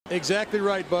Exactly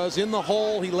right, Buzz. In the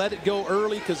hole, he let it go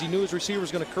early because he knew his receiver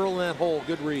was going to curl in that hole.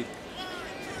 Good read.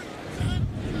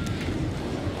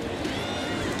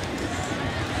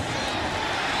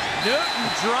 Newton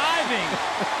driving,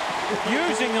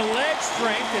 using the leg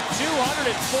strength at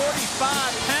 245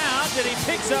 pounds, and he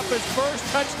picks up his first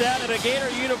touchdown in a Gator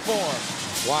uniform.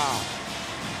 Wow.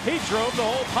 He drove the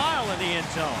whole pile in the end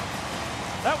zone.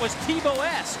 That was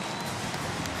Tebow-esque.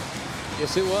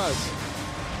 Yes, it was.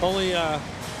 Only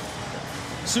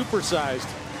supersized.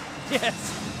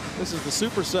 Yes. This is the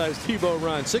supersized Tebow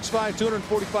run. 6'5",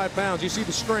 245 pounds. You see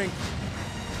the strength.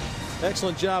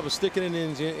 Excellent job of sticking it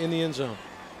in the end zone.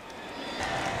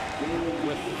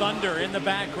 With thunder in the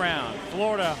background,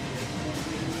 Florida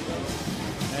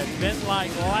has been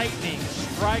like lightning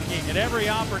striking at every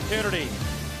opportunity.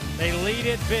 They lead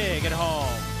it big at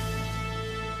home.